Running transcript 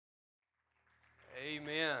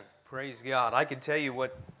Amen. Praise God. I can tell you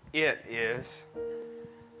what it is.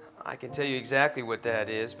 I can tell you exactly what that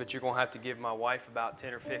is, but you're going to have to give my wife about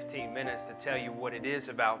 10 or 15 minutes to tell you what it is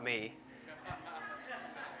about me.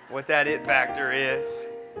 What that it factor is.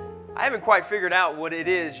 I haven't quite figured out what it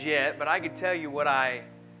is yet, but I can tell you what I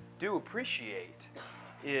do appreciate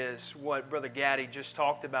is what Brother Gaddy just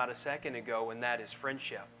talked about a second ago, and that is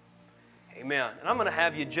friendship. Amen. And I'm going to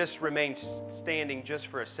have you just remain standing just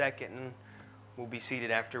for a second, and we'll be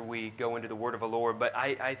seated after we go into the Word of the Lord. But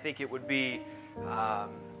I think it would be,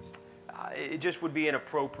 it just would be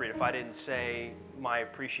inappropriate if I didn't say my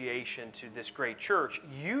appreciation to this great church.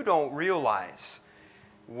 You don't realize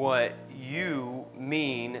what you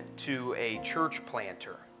mean to a church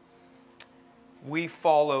planter. We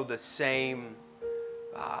follow the same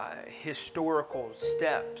historical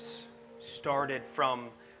steps, started from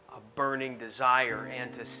a burning desire,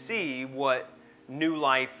 and to see what new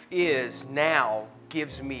life is now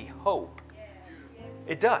gives me hope.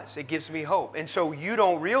 It does. It gives me hope. And so you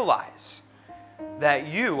don't realize that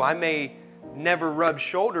I may never rub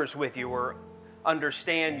shoulders with you or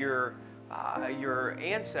understand your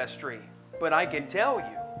ancestry, but I can tell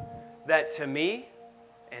you that to me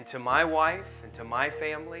and to my wife and to my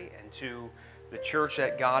family and to the church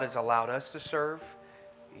that God has allowed us to serve,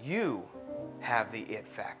 you have the it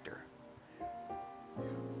factor.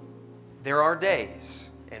 There are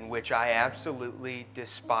days in which I absolutely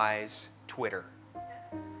despise Twitter.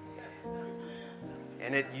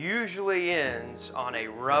 And it usually ends on a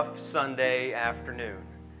rough Sunday afternoon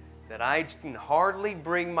that I can hardly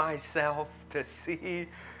bring myself to see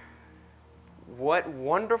what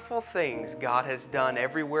wonderful things God has done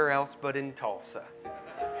everywhere else but in Tulsa.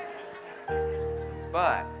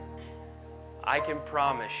 But I can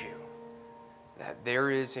promise you that there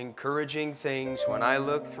is encouraging things when I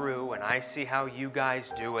look through and I see how you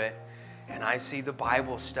guys do it, and I see the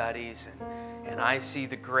Bible studies, and I see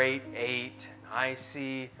the Great Eight, and I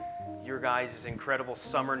see your guys' incredible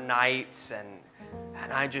summer nights, and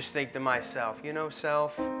I just think to myself, you know,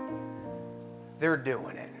 self, they're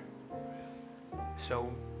doing it.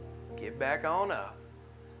 So get back on up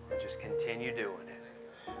and just continue doing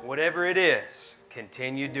it. Whatever it is,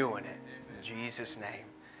 continue doing it. In Jesus' name.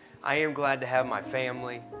 I am glad to have my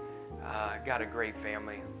family. Got a great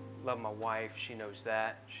family. Love my wife. She knows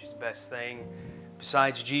that. She's the best thing.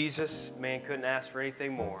 Besides Jesus, man couldn't ask for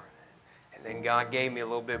anything more. And then God gave me a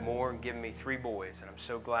little bit more and given me 3 boys. And I'm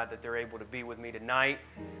so glad that they're able to be with me tonight.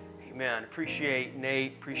 Amen. Appreciate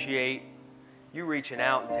Nate. Appreciate you reaching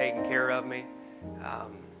out and taking care of me.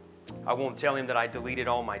 I won't tell him that I deleted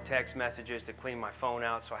all my text messages to clean my phone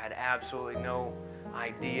out, so I had absolutely no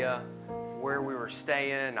idea where we were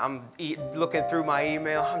staying. I'm looking through my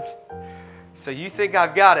email. So you think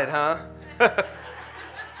I've got it, huh?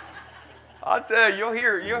 I'll tell you,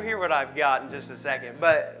 you'll hear what I've got in just a second.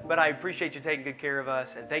 But I appreciate you taking good care of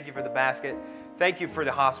us, and thank you for the basket. Thank you for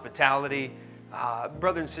the hospitality.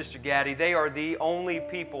 Brother and Sister Gaddy, they are the only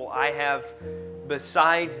people I have,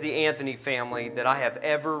 besides the Anthony family, that I have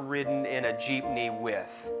ever ridden in a jeepney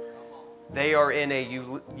with. They are in a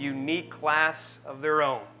unique class of their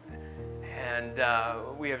own.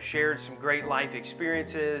 And we have shared some great life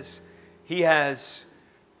experiences. He has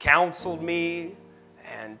counseled me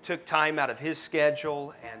and took time out of his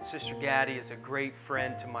schedule. And Sister Gaddy is a great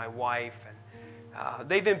friend to my wife. And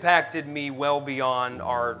they've impacted me well beyond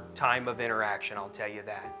our time of interaction, I'll tell you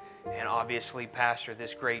that. And obviously pastor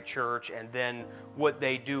this great church, and then what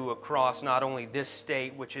they do across not only this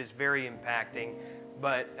state, which is very impacting,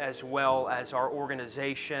 but as well as our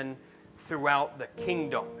organization throughout the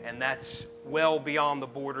kingdom, and that's well beyond the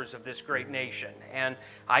borders of this great nation. And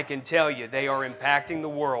I can tell you, they are impacting the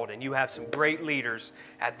world, and you have some great leaders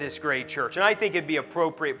at this great church. And I think it'd be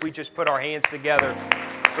appropriate if we just put our hands together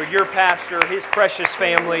for your pastor, his precious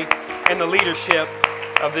family, and the leadership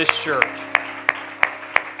of this church.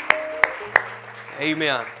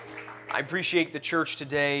 Amen. I appreciate the church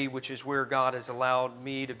today, which is where God has allowed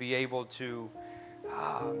me to be able to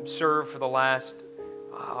serve for the last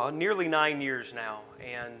nearly 9 years now,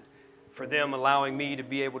 and for them allowing me to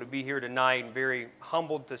be able to be here tonight, and very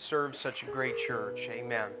humbled to serve such a great church.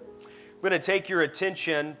 Amen. I'm going to take your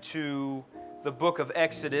attention to the book of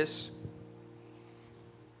Exodus,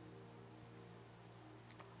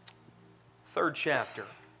 3rd chapter.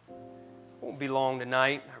 Won't be long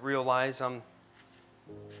tonight. I realize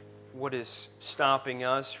what is stopping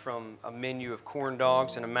us from a menu of corn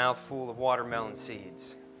dogs and a mouthful of watermelon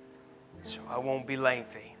seeds. So I won't be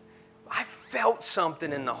lengthy. I felt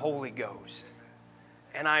something in the Holy Ghost.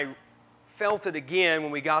 And I felt it again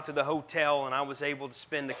when we got to the hotel, and I was able to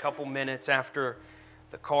spend a couple minutes after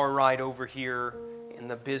the car ride over here in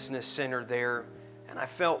the business center there, and I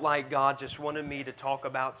felt like God just wanted me to talk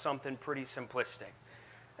about something pretty simplistic.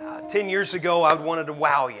 10 years ago, I wanted to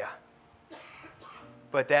wow you,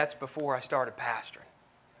 but that's before I started pastoring.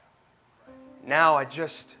 Now I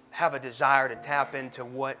just have a desire to tap into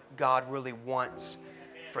what God really wants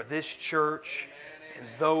for this church and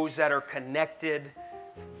those that are connected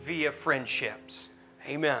via friendships.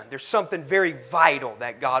 Amen. There's something very vital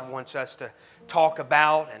that God wants us to talk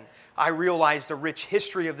about, and I realize the rich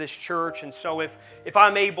history of this church, and so if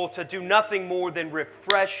I'm able to do nothing more than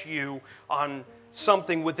refresh you on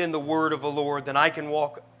something within the Word of the Lord, then I can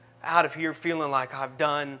walk out of here feeling like I've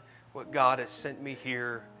done what God has sent me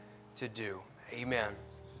here to do. Amen.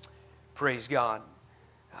 Praise God.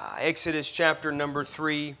 Exodus chapter number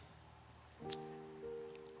 3.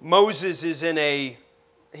 Moses is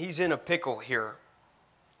he's in a pickle here.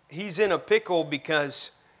 He's in a pickle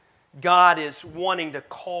because God is wanting to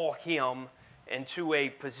call him into a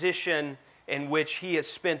position in which he has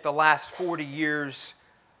spent the last 40 years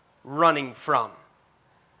running from.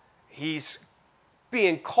 He's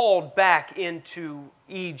being called back into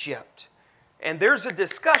Egypt. And there's a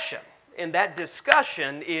discussion, and that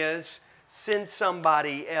discussion is send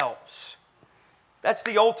somebody else. That's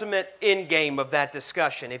the ultimate end game of that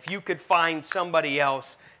discussion. If you could find somebody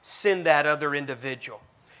else, send that other individual.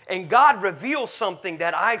 And God reveals something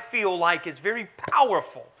that I feel like is very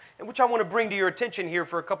powerful, and which I want to bring to your attention here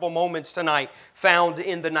for a couple moments tonight, found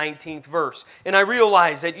in the 19th verse. And I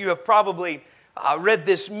realize that you have probably read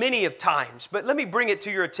this many of times, but let me bring it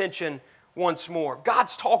to your attention once more.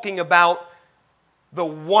 God's talking about the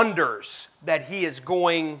wonders that He is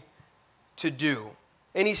going to do.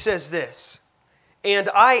 And He says this, "And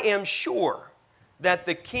I am sure that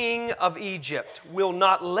the king of Egypt will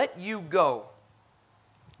not let you go.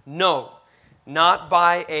 No, not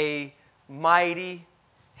by a mighty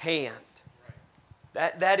hand."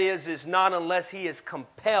 That is not unless he is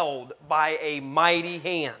compelled by a mighty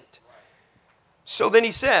hand. So then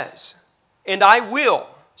he says, "And I will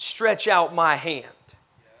stretch out my hand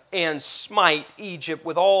and smite Egypt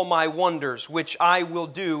with all my wonders, which I will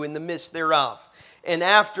do in the midst thereof. And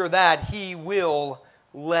after that he will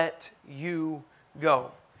let you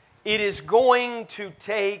go." It is going to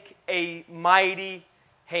take a mighty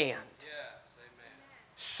hand.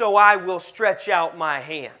 So I will stretch out my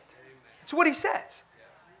hand. That's what he says.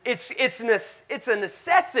 It's a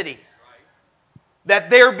necessity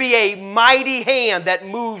that there be a mighty hand that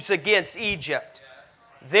moves against Egypt.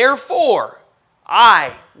 Therefore,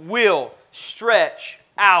 I will stretch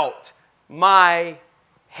out my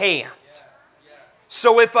hand.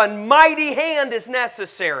 So if a mighty hand is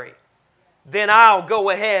necessary, then I'll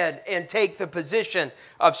go ahead and take the position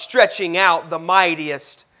of stretching out the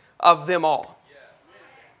mightiest of them all.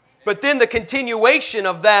 But then the continuation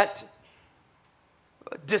of that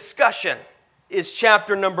discussion is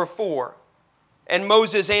chapter number 4. "And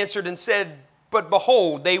Moses answered and said, But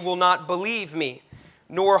behold, they will not believe me,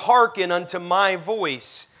 nor hearken unto my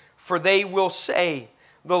voice, for they will say,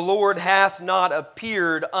 The Lord hath not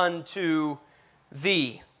appeared unto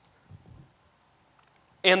thee.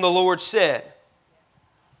 And the Lord said,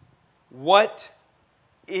 What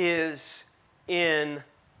is in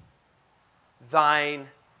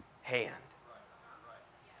thine hand?"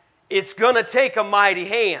 It's going to take a mighty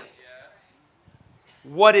hand.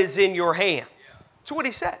 What is in your hand? That's what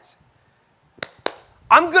he says.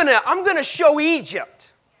 I'm gonna show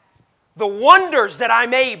Egypt the wonders that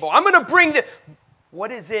I'm able. I'm going to bring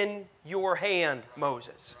what is in your hand,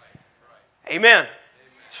 Moses? Amen.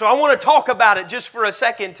 So I want to talk about it just for a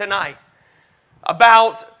second tonight,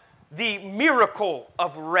 about the miracle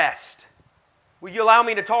of rest. Will you allow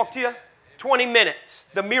me to talk to you? 20 minutes,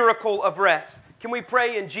 the miracle of rest. Can we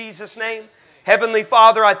pray in Jesus' name? Heavenly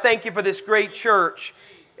Father, I thank you for this great church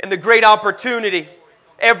and the great opportunity.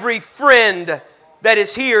 Every friend that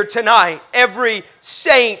is here tonight, every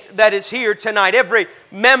saint that is here tonight, every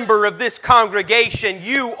member of this congregation,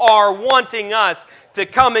 you are wanting us to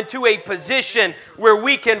come into a position where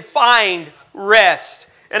we can find rest.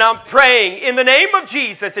 And I'm praying in the name of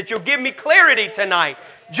Jesus that you'll give me clarity tonight,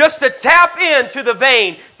 just to tap into the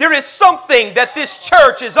vein. There is something that this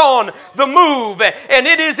church is on the move, and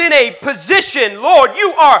it is in a position, Lord,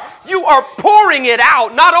 you are pouring it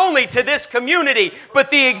out, not only to this community, but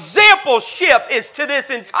the exampleship is to this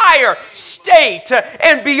entire state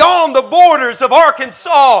and beyond the borders of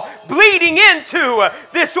Arkansas, bleeding into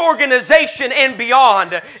this organization and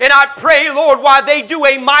beyond. And I pray, Lord, while they do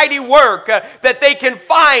a mighty work, that they can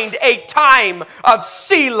find a time of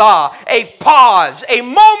Selah, a pause, a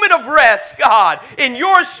moment of rest, God, in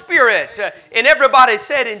your Spirit. And everybody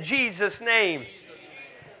said in Jesus' name,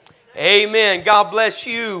 Amen. God bless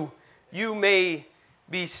you. You may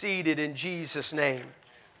be seated in Jesus' name.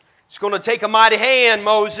 It's going to take a mighty hand,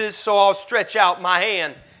 Moses, so I'll stretch out my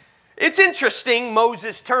hand. It's interesting,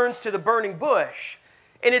 Moses turns to the burning bush.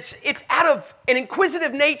 And it's out of an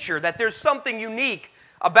inquisitive nature that there's something unique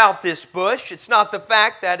about this bush. It's not the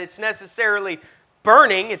fact that it's necessarily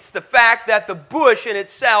burning. It's the fact that the bush in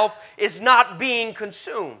itself is not being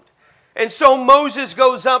consumed. And so Moses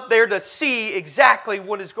goes up there to see exactly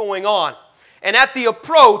what is going on. And at the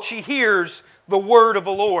approach, he hears the word of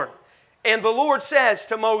the Lord. And the Lord says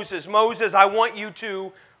to Moses, Moses, I want you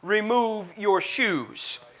to remove your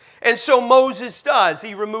shoes. And so Moses does.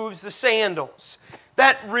 He removes the sandals.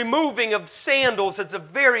 That removing of sandals is a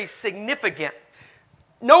very significant.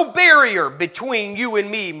 No barrier between you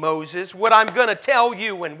and me, Moses. What I'm going to tell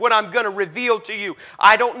you and what I'm going to reveal to you,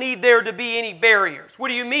 I don't need there to be any barriers. What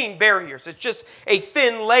do you mean barriers? It's just a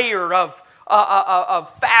thin layer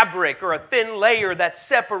of fabric or a thin layer that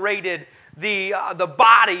separated the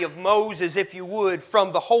body of Moses, if you would,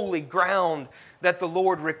 from the holy ground that the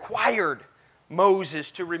Lord required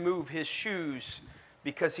Moses to remove his shoes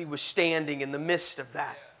because he was standing in the midst of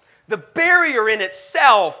that. The barrier in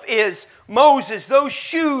itself is, Moses, those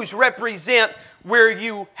shoes represent where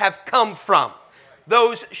you have come from.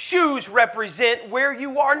 Those shoes represent where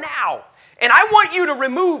you are now. And I want you to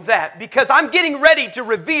remove that because I'm getting ready to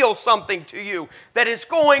reveal something to you that is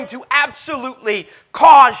going to absolutely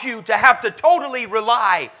cause you to have to totally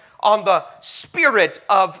rely on the spirit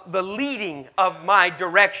of the leading of my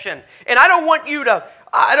direction. And I don't want you to,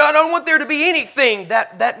 I don't want there to be anything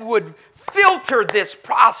that would filter this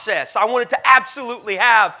process. I want it to absolutely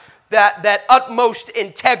have that utmost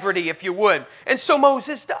integrity, if you would. And so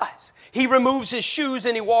Moses does. He removes his shoes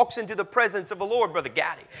and he walks into the presence of the Lord, Brother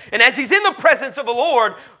Gaddy. And as he's in the presence of the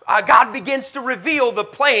Lord, God begins to reveal the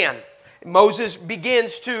plan. Moses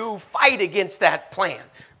begins to fight against that plan.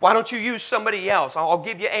 Why don't you use somebody else? I'll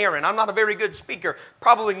give you Aaron. I'm not a very good speaker.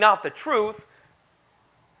 Probably not the truth.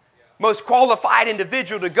 Most qualified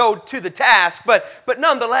individual to go to the task. But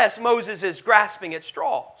nonetheless, Moses is grasping at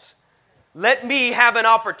straws. Let me have an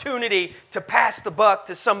opportunity to pass the buck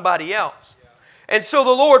to somebody else. And so the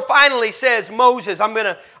Lord finally says, Moses, I'm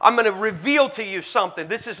going to reveal to you something.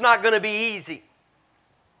 This is not going to be easy.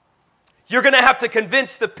 You're going to have to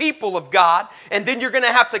convince the people of God, and then you're going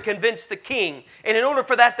to have to convince the king. And in order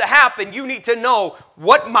for that to happen, you need to know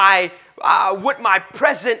what my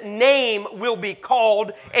present name will be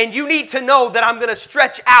called, and you need to know that I'm going to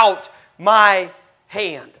stretch out my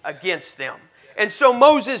hand against them. And so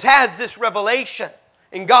Moses has this revelation,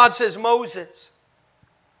 and God says, Moses,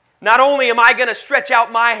 not only am I going to stretch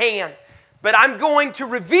out my hand, but I'm going to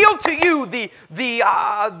reveal to you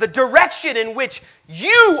the direction in which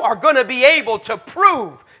you are going to be able to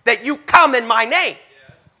prove that you come in my name.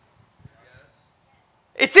 Yes.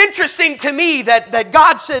 It's interesting to me that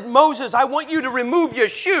God said, Moses, I want you to remove your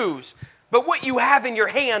shoes, but what you have in your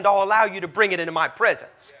hand, I'll allow you to bring it into my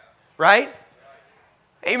presence. Right?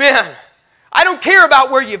 Amen. I don't care about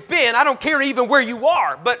where you've been. I don't care even where you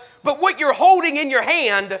are. But what you're holding in your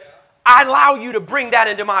hand, I allow you to bring that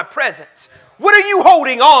into my presence. What are you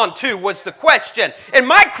holding on to was the question. And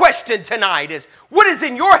my question tonight is, what is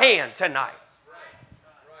in your hand tonight?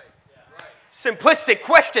 Simplistic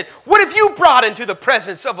question. What have you brought into the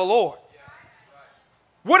presence of the Lord?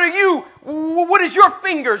 What is your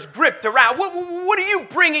fingers gripped around? What are you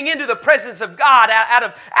bringing into the presence of God out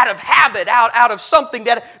of habit, out of something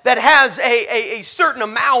that has a certain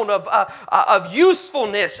amount of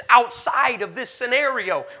usefulness outside of this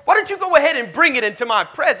scenario? Why don't you go ahead and bring it into my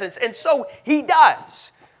presence? And so he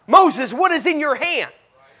does. Moses, what is in your hand?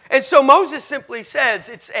 And so Moses simply says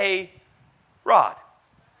it's a rod.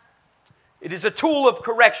 It is a tool of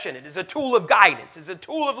correction. It is a tool of guidance. It's a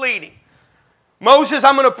tool of leading. Moses,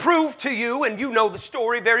 I'm going to prove to you, and you know the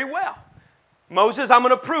story very well. Moses, I'm going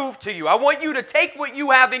to prove to you. I want you to take what you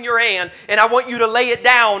have in your hand, and I want you to lay it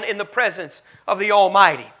down in the presence of the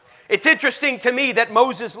Almighty. It's interesting to me that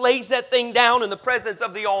Moses lays that thing down in the presence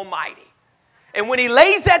of the Almighty. And when he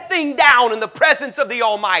lays that thing down in the presence of the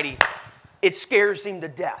Almighty, it scares him to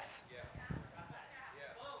death.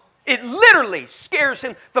 It literally scares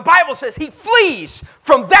him. The Bible says he flees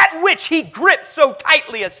from that which he gripped so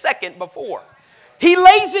tightly a second before. He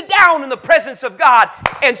lays it down in the presence of God,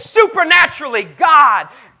 and supernaturally God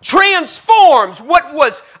transforms what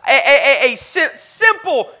was a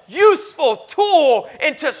simple, useful tool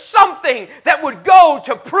into something that would go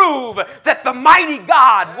to prove that the mighty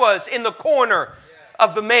God was in the corner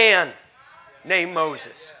of the man named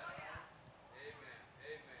Moses.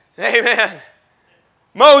 Amen.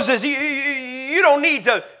 Moses, you don't need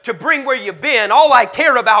to bring where you've been. All I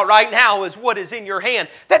care about right now is what is in your hand.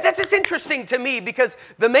 That's just interesting to me, because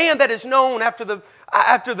the man that is known after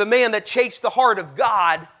the man that chased the heart of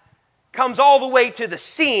God comes all the way to the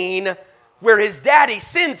scene where his daddy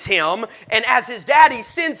sends him, and as his daddy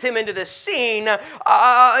sends him into the scene,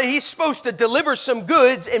 he's supposed to deliver some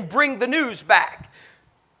goods and bring the news back.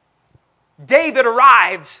 David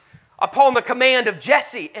arrives upon the command of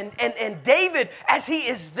Jesse, and David, as he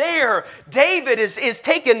is there, David is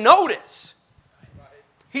taking notice.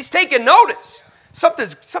 He's taking notice.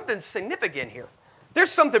 Something's significant here. There's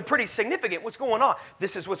something pretty significant. What's going on?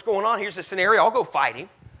 This is what's going on. Here's the scenario. I'll go fight him.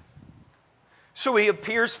 So he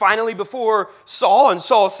appears finally before Saul, and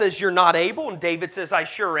Saul says, "You're not able." And David says, "I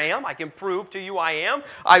sure am. I can prove to you I am.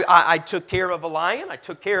 I took care of a lion. I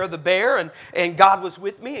took care of the bear, and God was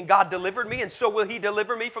with me, and God delivered me, and so will He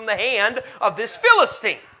deliver me from the hand of this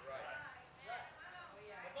Philistine."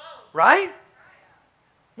 Right?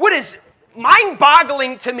 What is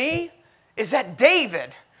mind-boggling to me is that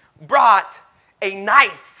David brought a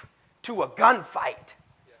knife to a gunfight.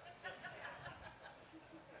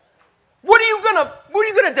 What are you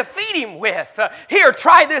gonna defeat him with? Here,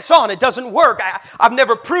 try this on. It doesn't work. I've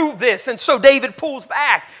never proved this. And so David pulls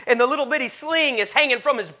back, and the little bitty sling is hanging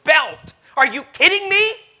from his belt. Are you kidding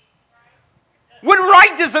me? What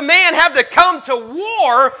right does a man have to come to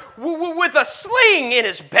war with a sling in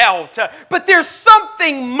his belt? But there's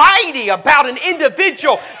something mighty about an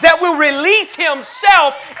individual that will release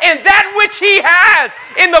himself and that which he has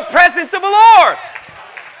in the presence of the Lord.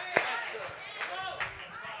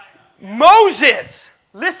 Moses,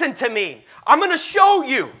 listen to me. I'm going to show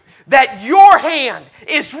you that your hand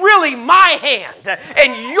is really my hand,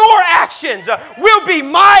 and your actions will be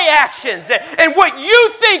my actions. And what you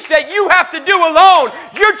think that you have to do alone,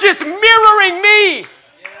 you're just mirroring me.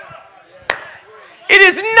 It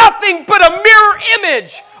is nothing but a mirror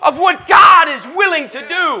image of what God is willing to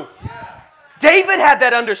do. David had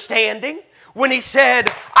that understanding when he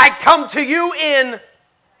said, "I come to you in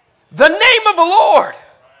the name of the Lord."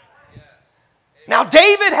 Now,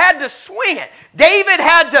 David had to swing it. David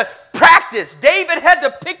had to practice. David had to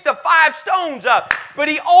pick the 5 stones up. But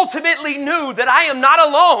he ultimately knew that I am not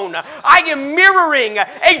alone. I am mirroring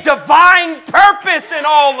a divine purpose in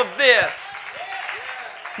all of this.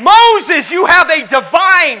 Moses, you have a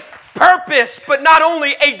divine purpose, but not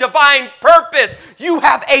only a divine purpose, you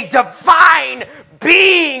have a divine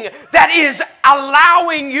being that is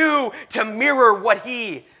allowing you to mirror what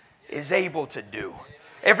He is able to do.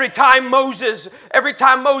 Every time Moses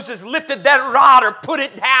lifted that rod or put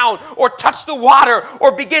it down or touched the water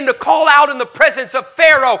or began to call out in the presence of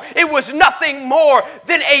Pharaoh, it was nothing more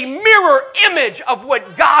than a mirror image of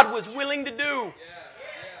what God was willing to do.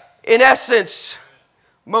 In essence,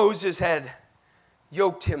 Moses had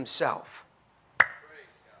yoked himself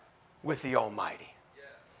with the Almighty.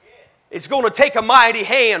 It's going to take a mighty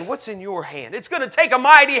hand. What's in your hand? It's going to take a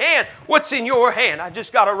mighty hand. What's in your hand? I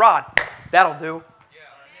just got a rod. That'll do.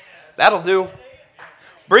 That'll do.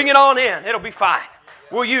 Bring it on in. It'll be fine.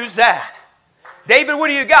 We'll use that. David, what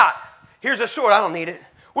do you got? Here's a sword. I don't need it.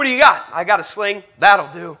 What do you got? I got a sling. That'll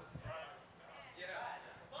do.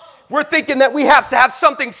 We're thinking that we have to have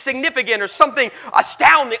something significant or something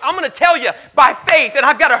astounding. I'm going to tell you, by faith, and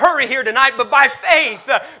I've got to hurry here tonight, but by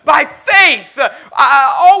faith,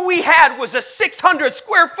 all we had was a 600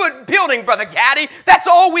 square foot building, Brother Gaddy. That's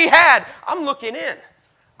all we had. I'm looking in.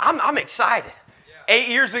 I'm excited. 8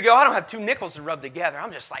 years ago, I don't have 2 nickels to rub together.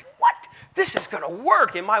 I'm just like, what? This is going to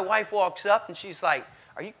work. And my wife walks up and she's like,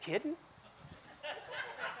 "Are you kidding?"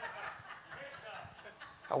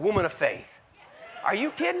 A woman of faith. "Are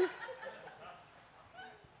you kidding?"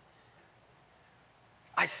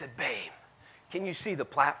 I said, "Babe, can you see the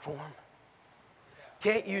platform?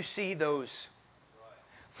 Can't you see those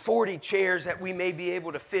 40 chairs that we may be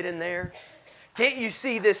able to fit in there? Can't you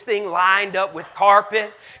see this thing lined up with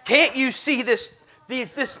carpet? Can't you see this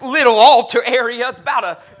little altar area? It's about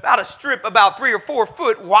a strip about 3 or 4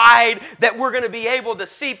 foot wide that we're going to be able to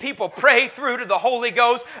see people pray through to the Holy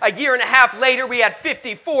Ghost." A year and a half later, we had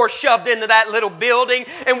 54 shoved into that little building,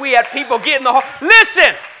 and we had people getting the whole...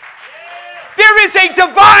 Listen, there is a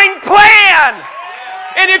divine plan.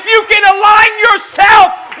 And if you can align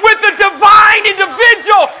yourself with a divine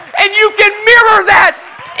individual and you can mirror that,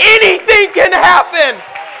 anything can happen.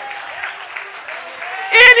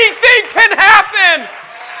 Anything can happen.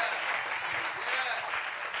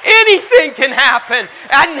 Anything can happen.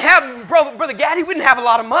 I didn't have, Brother Gaddy, we didn't have a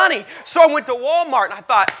lot of money. So I went to Walmart and I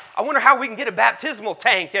thought, I wonder how we can get a baptismal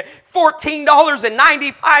tank.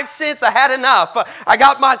 $14.95, I had enough. I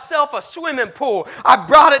got myself a swimming pool. I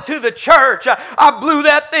brought it to the church. I blew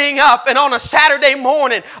that thing up, and on a Saturday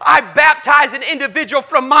morning, I baptized an individual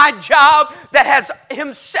from my job that has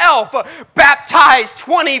himself baptized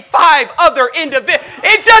 25 other individuals.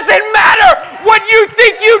 It doesn't matter what you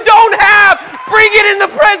think you don't have. Bring it in the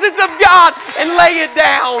presence of God and lay it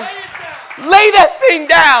down. Lay that thing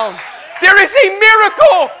down. There is a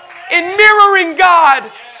miracle in mirroring God.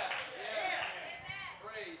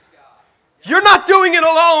 You're not doing it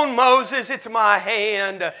alone, Moses. It's my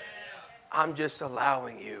hand. I'm just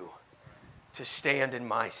allowing you to stand in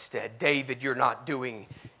my stead. David, you're not doing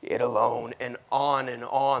it alone. And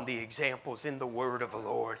on the examples in the word of the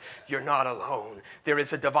Lord. You're not alone. There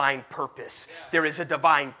is a divine purpose. There is a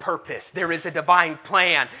divine purpose. There is a divine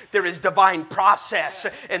plan. There is divine process.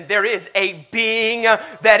 And there is a being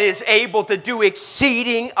that is able to do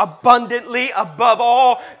exceeding abundantly above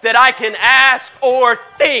all that I can ask or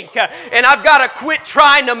think. And I've got to quit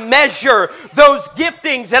trying to measure those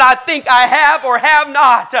giftings that I think I have or have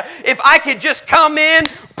not. If I could just come in,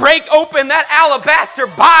 break open that alabaster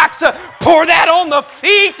box, pour that on the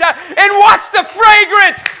feet, and watch the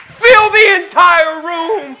fragrance fill the entire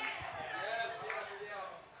room.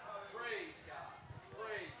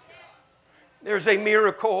 There's a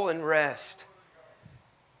miracle in rest.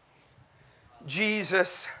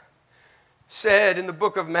 Jesus said in the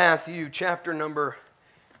book of Matthew, chapter number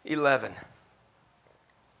 11,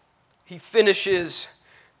 he finishes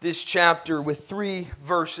this chapter with 3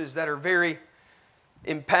 verses that are very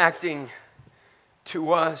impacting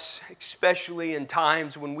to us, especially in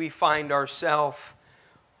times when we find ourselves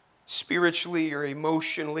spiritually or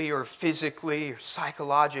emotionally or physically or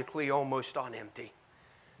psychologically almost on empty.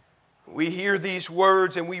 We hear these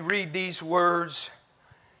words and we read these words.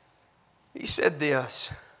 He said this,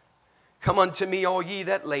 "Come unto me, all ye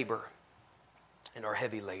that labor and are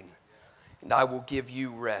heavy laden, and I will give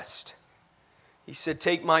you rest." He said,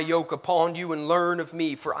 "Take my yoke upon you and learn of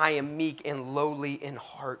me, for I am meek and lowly in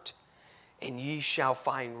heart, and ye shall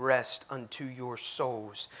find rest unto your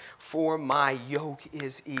souls. For my yoke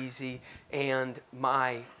is easy and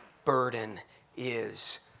my burden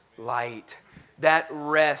is light." That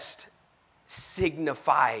rest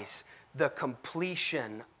signifies the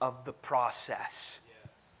completion of the process.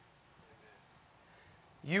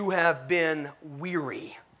 You have been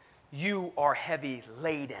weary. You are heavy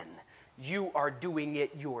laden. You are doing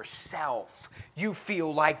it yourself. You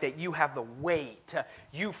feel like that you have the weight.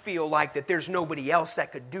 You feel like that there's nobody else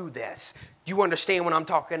that could do this. You understand what I'm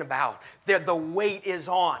talking about? The weight is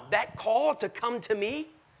on. That call to come to me,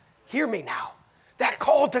 hear me now. That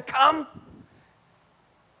call to come,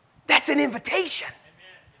 that's an invitation.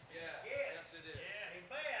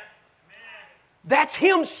 That's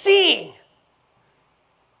Him seeing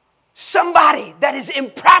somebody that is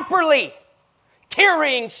improperly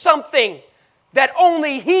carrying something that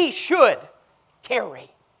only He should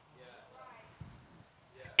carry.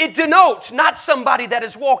 It denotes not somebody that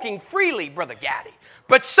is walking freely, Brother Gaddy,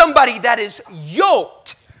 but somebody that is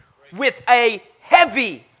yoked with a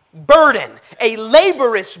heavy burden, a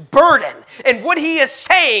laborious burden. And what He is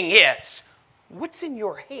saying is, what's in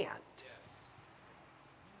your hand?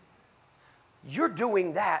 You're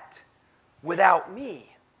doing that without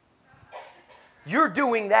me. You're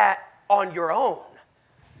doing that on your own.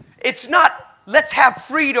 It's not, let's have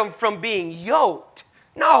freedom from being yoked.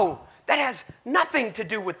 No, that has nothing to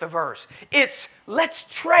do with the verse. It's, let's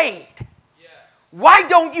trade. Why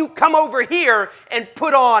don't you come over here and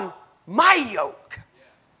put on my yoke?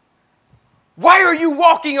 Why are you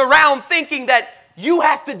walking around thinking that you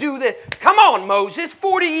have to do this? Come on, Moses,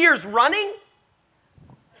 40 years running?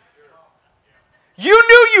 You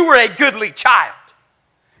knew you were a goodly child.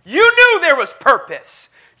 You knew there was purpose.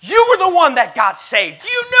 You were the one that got saved.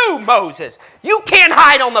 You knew, Moses. You can't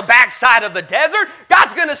hide on the backside of the desert.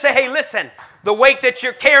 God's going to say, hey, listen, the weight that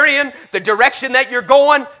you're carrying, the direction that you're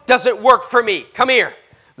going doesn't work for me. Come here.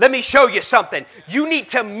 Let me show you something. You need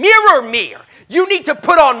to mirror me. You need to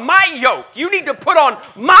put on my yoke. You need to put on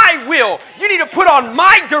my will. You need to put on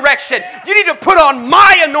my direction. You need to put on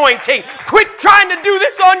my anointing. Quit trying to do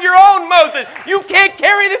this on your own, Moses. You can't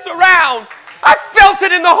carry this around. I felt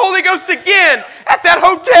it in the Holy Ghost again at that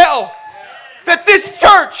hotel. That this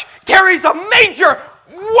church carries a major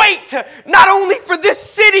weight, not only for this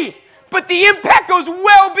city, but the impact goes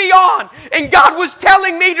well beyond. And God was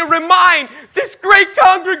telling me to remind this great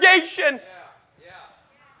congregation,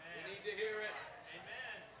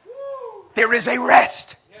 there is a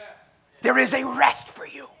rest. There is a rest for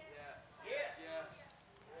you.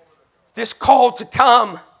 This call to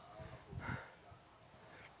come,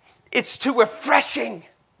 it's too refreshing.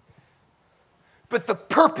 But the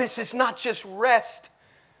purpose is not just rest.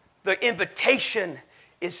 The invitation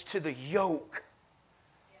is to the yoke.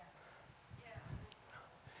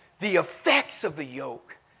 The effects of the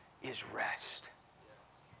yoke is rest.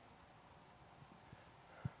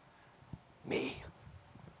 Me.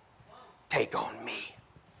 Take on me.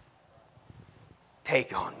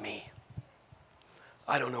 Take on me.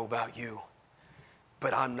 I don't know about you,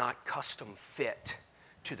 but I'm not custom fit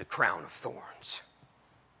to the crown of thorns.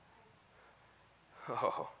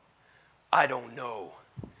 Oh, I don't know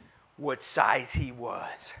what size he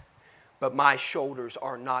was, but my shoulders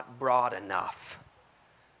are not broad enough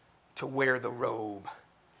to wear the robe.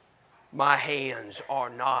 My hands are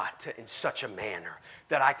not in such a manner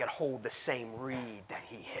that I could hold the same reed that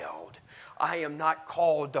he held. I am not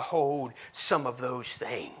called to hold some of those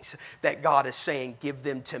things that God is saying, give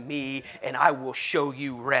them to me and I will show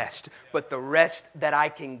you rest. But the rest that I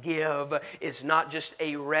can give is not just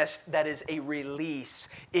a rest that is a release.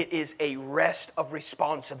 It is a rest of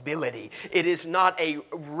responsibility. It is not a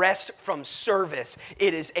rest from service.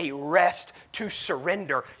 It is a rest to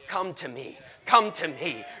surrender. Come to me. Come to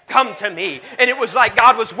me. Come to me. And it was like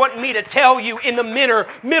God was wanting me to tell you in the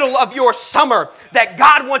middle of your summer that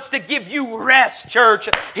God wants to give you rest, church.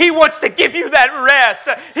 He wants to give you that rest.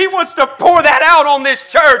 He wants to pour that out on this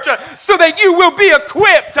church so that you will be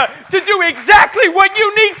equipped to do exactly what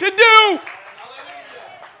you need to do.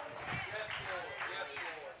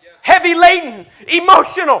 Heavy laden,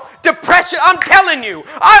 emotional, depression. I'm telling you,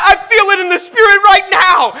 I feel it in the spirit right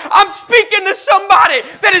now. I'm speaking to somebody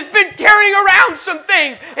that has been carrying around some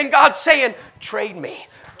things. And God's saying, trade me,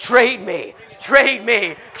 trade me, trade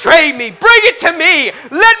me, trade me. Bring it to me.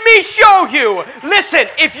 Let me show you. Listen,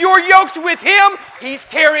 if you're yoked with Him, He's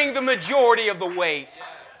carrying the majority of the weight.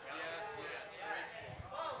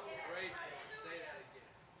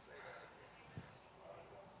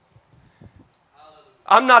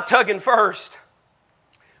 I'm not tugging first.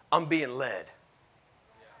 I'm being led.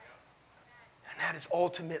 And that is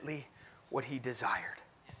ultimately what He desired.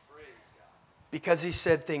 Because He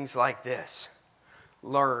said things like this.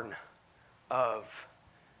 Learn of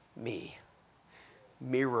me.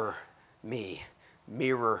 Mirror me.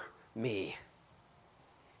 Mirror me.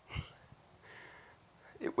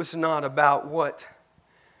 It was not about what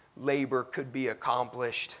labor could be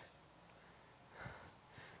accomplished,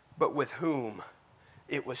 but with whom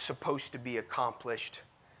it was supposed to be accomplished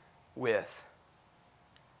with.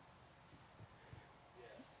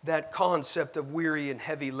 That concept of weary and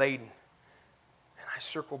heavy laden, and I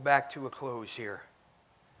circle back to a close here,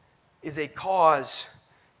 is a cause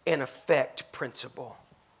and effect principle.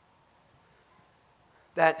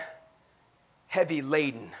 That heavy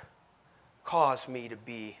laden caused me to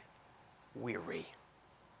be weary.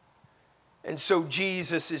 And so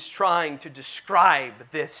Jesus is trying to describe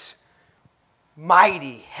this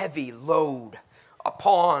mighty, heavy load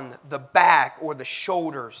upon the back or the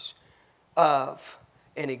shoulders of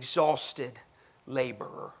an exhausted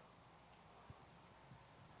laborer.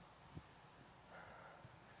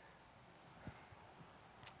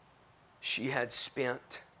 She had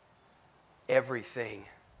spent everything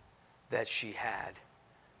that she had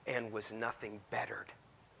and was nothing bettered,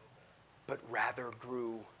 but rather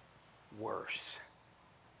grew worse.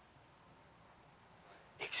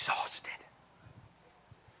 Exhausted.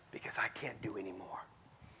 Because I can't do anymore.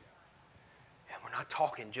 And we're not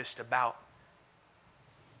talking just about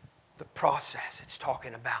the process. It's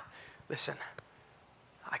talking about, listen,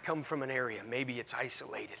 I come from an area, maybe it's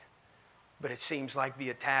isolated, but it seems like the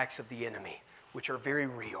attacks of the enemy, which are very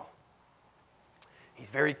real. He's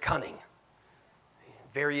very cunning,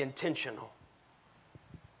 very intentional.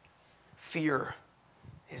 Fear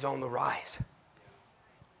is on the rise.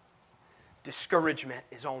 Discouragement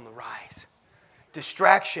is on the rise.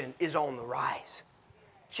 Distraction is on the rise.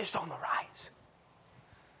 It's just on the rise.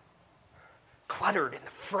 Cluttered in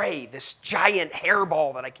the fray, this giant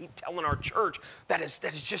hairball that I keep telling our church that is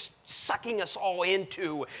just sucking us all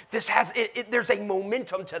into. There's a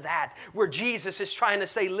momentum to that where Jesus is trying to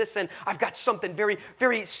say, listen, I've got something very,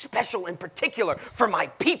 very special and particular for my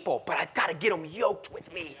people, but I've got to get them yoked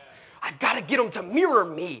with me. I've got to get them to mirror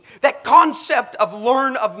me. That concept of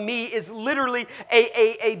learn of me is literally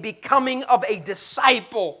a becoming of a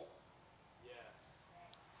disciple.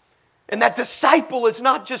 And that disciple is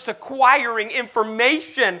not just acquiring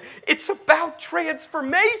information. It's about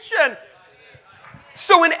transformation.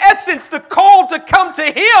 So in essence, the call to come to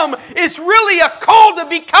Him is really a call to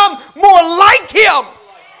become more like Him.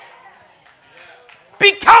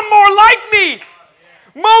 become more like me.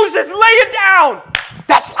 Moses, lay it down.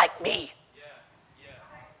 That's like me.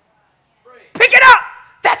 Pick it up.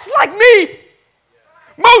 That's like me.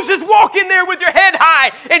 Moses, walk in there with your head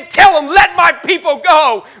high and tell them, let my people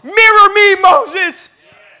go. Mirror me, Moses.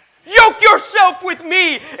 Yoke yourself with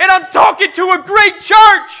me. And I'm talking to a great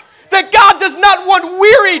church that God does not want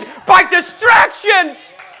wearied by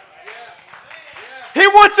distractions. He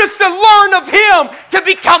wants us to learn of Him, to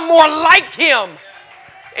become more like Him.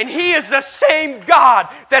 And He is the same God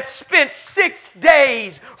that spent 6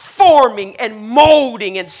 days forming and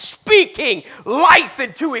molding and speaking life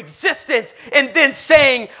into existence and then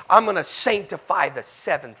saying, I'm going to sanctify the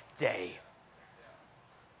 7th day.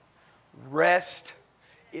 Rest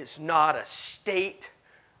is not a state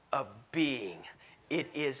of being. It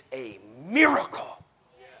is a miracle.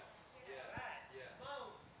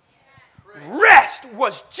 Rest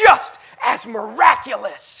was just as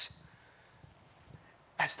miraculous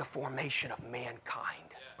as the formation of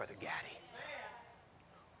mankind, Brother Gaddy.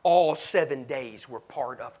 All 7 days were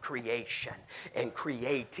part of creation, and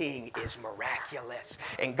creating is miraculous.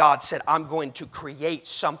 And God said, I'm going to create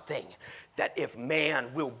something that if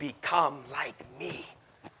man will become like me.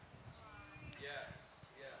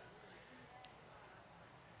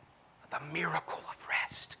 The miracle of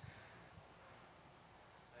rest.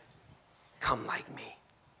 Come like me.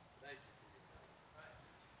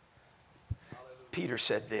 Peter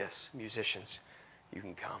said this. Musicians, you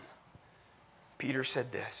can come. Peter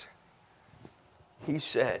said this. He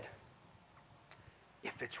said,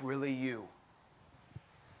 if it's really you,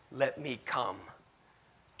 let me come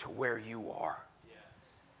to where you are.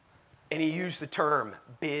 And he used the term,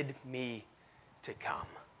 bid me to come.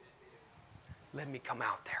 Let me come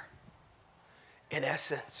out there. In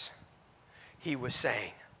essence, he was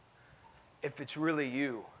saying, if it's really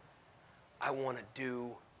you, I want to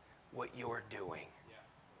do what you're doing.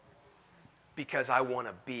 Because I want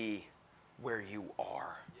to be where you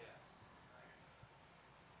are.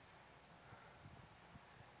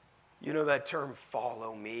 You know, that term,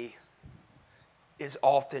 follow me, is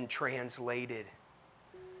often translated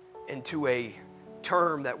into a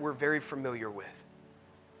term that we're very familiar with.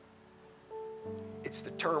 It's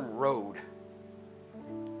the term road.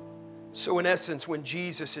 So in essence, when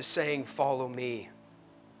Jesus is saying, follow me,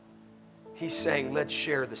 He's saying, let's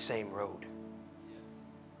share the same road.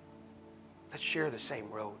 Let's share the same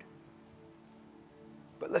road.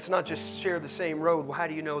 But let's not just share the same road. Well, how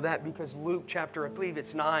do you know that? Because Luke chapter, I believe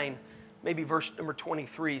it's 9, maybe verse number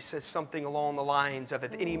 23 says something along the lines of,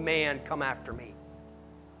 if any man come after me,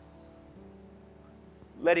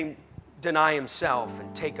 let him deny himself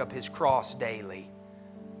and take up his cross daily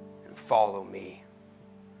and follow me.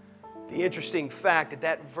 The interesting fact that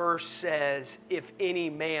that verse says, if any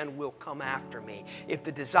man will come after me. If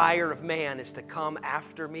the desire of man is to come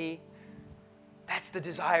after me, that's the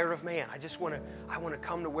desire of man. I want to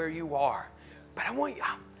come to where you are. But I don't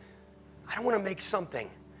want to make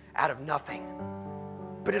something out of nothing.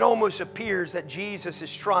 But it almost appears that Jesus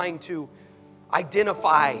is trying to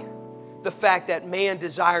identify the fact that man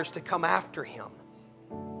desires to come after Him.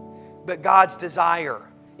 But God's desire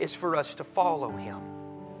is for us to follow Him.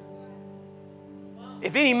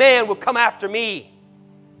 If any man will come after me,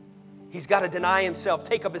 he's got to deny himself,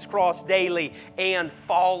 take up his cross daily, and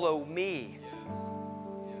follow me.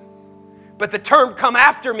 But the term come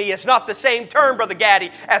after me is not the same term, Brother Gaddy,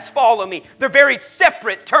 as follow me. They're very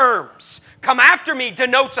separate terms. Come after me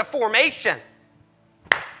denotes a formation.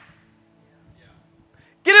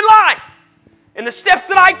 Get in line. And the steps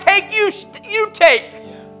that I take, you take.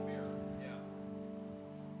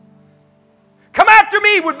 Come after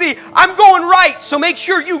me would be, I'm going right, so make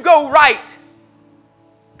sure you go right.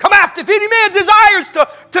 Come after, if any man desires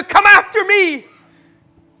to come after me.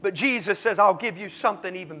 But Jesus says, I'll give you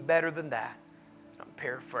something even better than that. I'm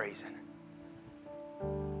paraphrasing.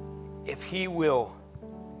 If he will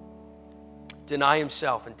deny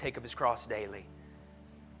himself and take up his cross daily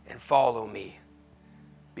and follow me,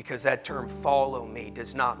 because that term follow me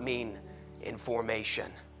does not mean in formation.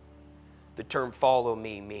 The term follow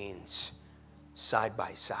me means side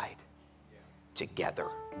by side, together.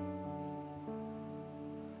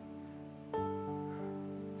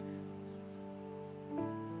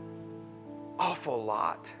 Awful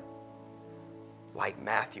lot like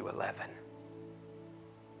Matthew 11.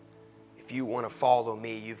 If you want to follow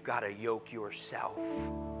me, you've got to yoke yourself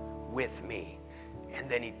with me. And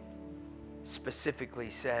then he specifically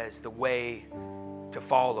says the way to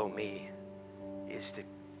follow me is to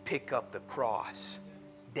pick up the cross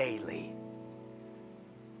daily.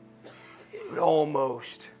 It would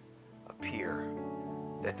almost appear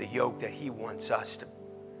that the yoke that he wants us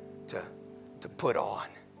to to put on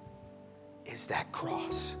is that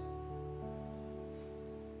cross.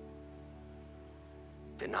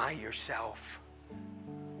 Deny yourself.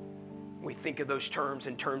 We think of those terms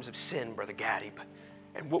in terms of sin, Brother Gaddy,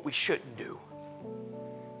 and what we shouldn't do.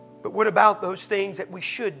 But what about those things that we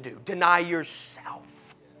should do? Deny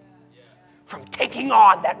yourself from taking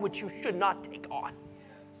on that which you should not take on.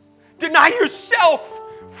 Deny yourself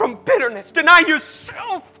from bitterness. Deny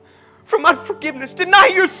yourself from unforgiveness. Deny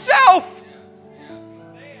yourself.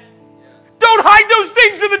 Don't hide those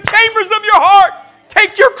things in the chambers of your heart.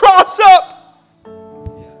 Take your cross up.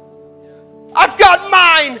 I've got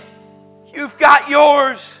mine. You've got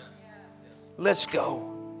yours. Let's go.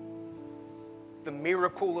 The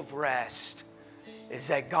miracle of rest is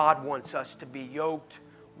that God wants us to be yoked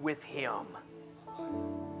with Him.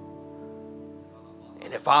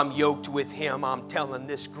 And if I'm yoked with Him, I'm telling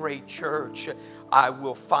this great church, I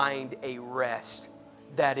will find a rest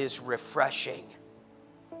that is refreshing.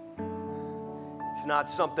 It's not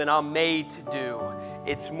something I'm made to do.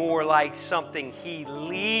 It's more like something He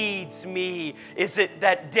leads me. Is it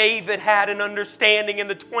that David had an understanding in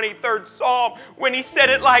the 23rd Psalm when he said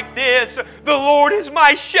it like this, "The Lord is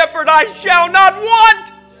my shepherd, I shall not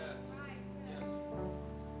want."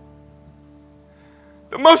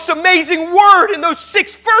 The most amazing word in those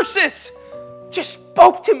 6 verses just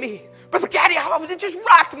spoke to me. Brother Gaddy, it just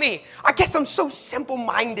rocked me. I guess I'm so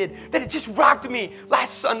simple-minded that it just rocked me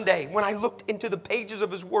last Sunday when I looked into the pages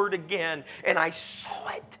of His Word again and I saw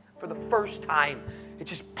it for the first time. It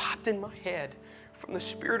just popped in my head from the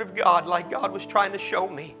Spirit of God like God was trying to show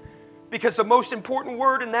me. Because the most important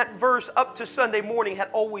word in that verse up to Sunday morning had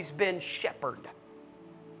always been shepherd.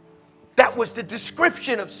 That was the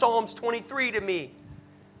description of Psalms 23 to me.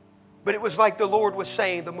 But it was like the Lord was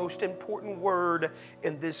saying, the most important word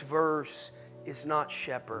in this verse is not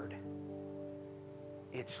shepherd.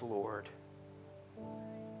 It's Lord.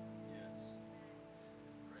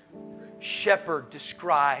 Shepherd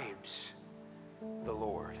describes the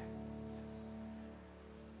Lord.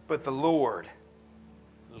 But the Lord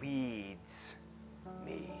leads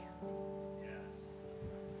me.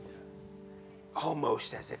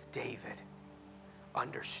 Almost as if David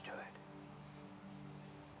understood.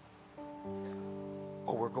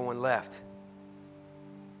 Oh, we're going left.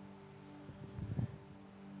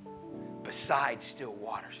 Beside still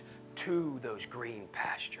waters, to those green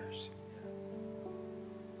pastures.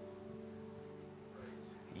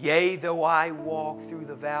 Yea, though I walk through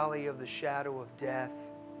the valley of the shadow of death,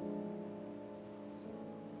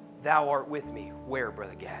 Thou art with me. Where,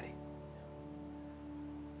 Brother Gaddy?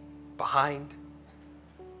 Behind,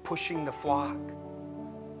 pushing the flock?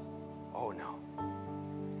 Oh, no.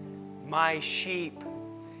 My sheep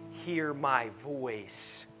hear my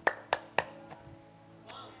voice,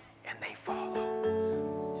 and they follow.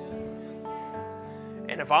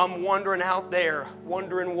 And if I'm wondering out there,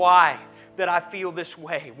 wondering why that I feel this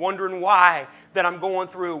way, wondering why that I'm going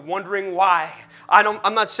through, wondering why,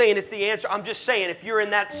 I'm not saying it's the answer. I'm just saying if you're in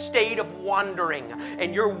that state of wondering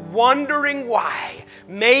and you're wondering why,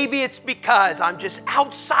 maybe it's because I'm just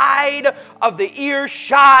outside of the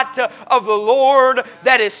earshot of the Lord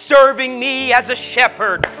that is serving me as a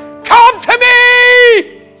shepherd. Come to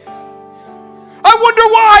me! I wonder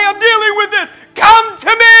why I'm dealing with this. Come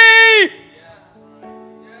to me!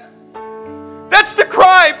 That's the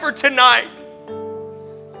cry for tonight.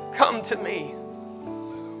 Come to me.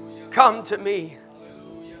 Come to me.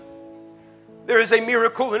 There is a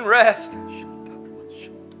miracle in rest. Can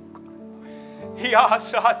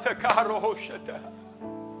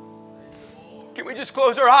we just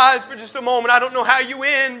close our eyes for just a moment? I don't know how you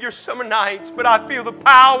end your summer nights, but I feel the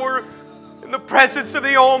power and the presence of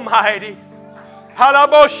the Almighty.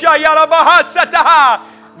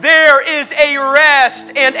 There is a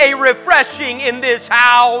rest and a refreshing in this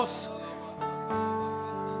house.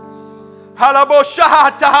 A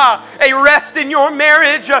rest in your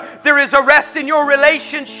marriage. There is a rest in your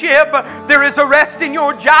relationship. There is a rest in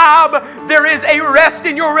your job. There is a rest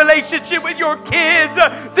in your relationship with your kids.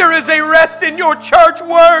 There is a rest in your church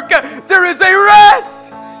work. There is a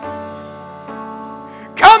rest.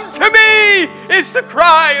 Come to me is the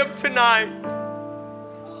cry of tonight.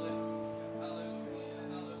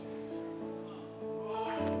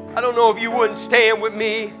 I don't know if you wouldn't stand with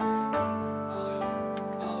me.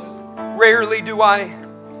 Rarely do I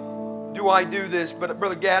do this, but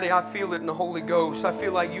Brother Gaddy, I feel it in the Holy Ghost. I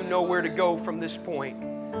feel like you know where to go from this point.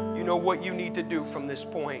 You know what you need to do from this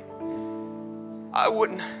point.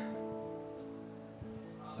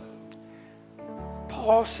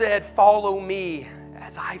 Paul said, follow me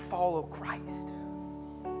as I follow Christ.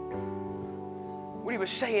 What he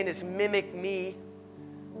was saying is mimic me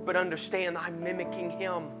but understand I'm mimicking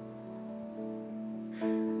Him.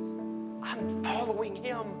 I'm following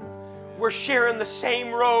Him. We're sharing the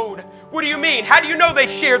same road. What do you mean? How do you know they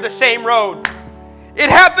share the same road? It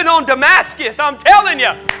happened on Damascus, I'm telling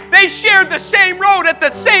you. They shared the same road at the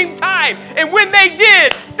same time. And when they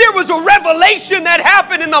did, there was a revelation that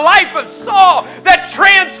happened in the life of Saul that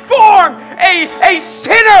transformed a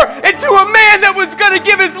sinner into a man that was going to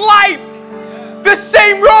give his life. The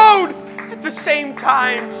same road at the same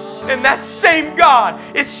time. And that same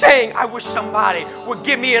God is saying, I wish somebody would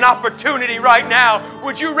give me an opportunity right now.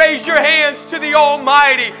 Would you raise your hands to the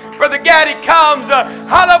Almighty? Brother Gaddy comes.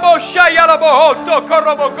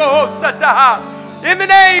 In the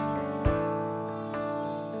name.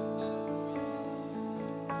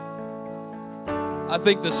 I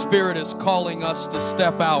think the Spirit is calling us to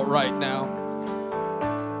step out right now.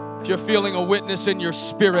 If you're feeling a witness in your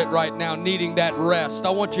spirit right now, needing that rest,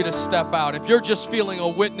 I want you to step out. If you're just feeling a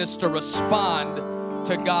witness to respond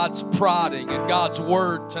to God's prodding and God's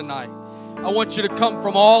word tonight, I want you to come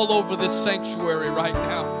from all over this sanctuary right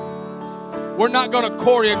now. We're not going to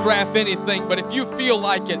choreograph anything, but if you feel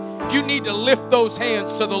like it, if you need to lift those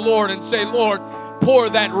hands to the Lord and say, Lord, pour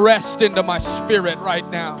that rest into my spirit right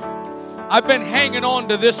now. I've been hanging on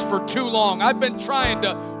to this for too long. I've been trying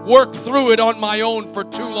to work through it on my own for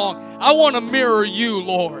too long. I want to mirror you,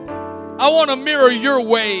 Lord. I want to mirror your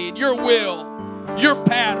way, your will, your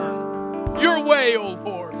pattern, your way, oh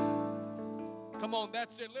Lord. Come on,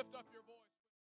 that's it. Lift up.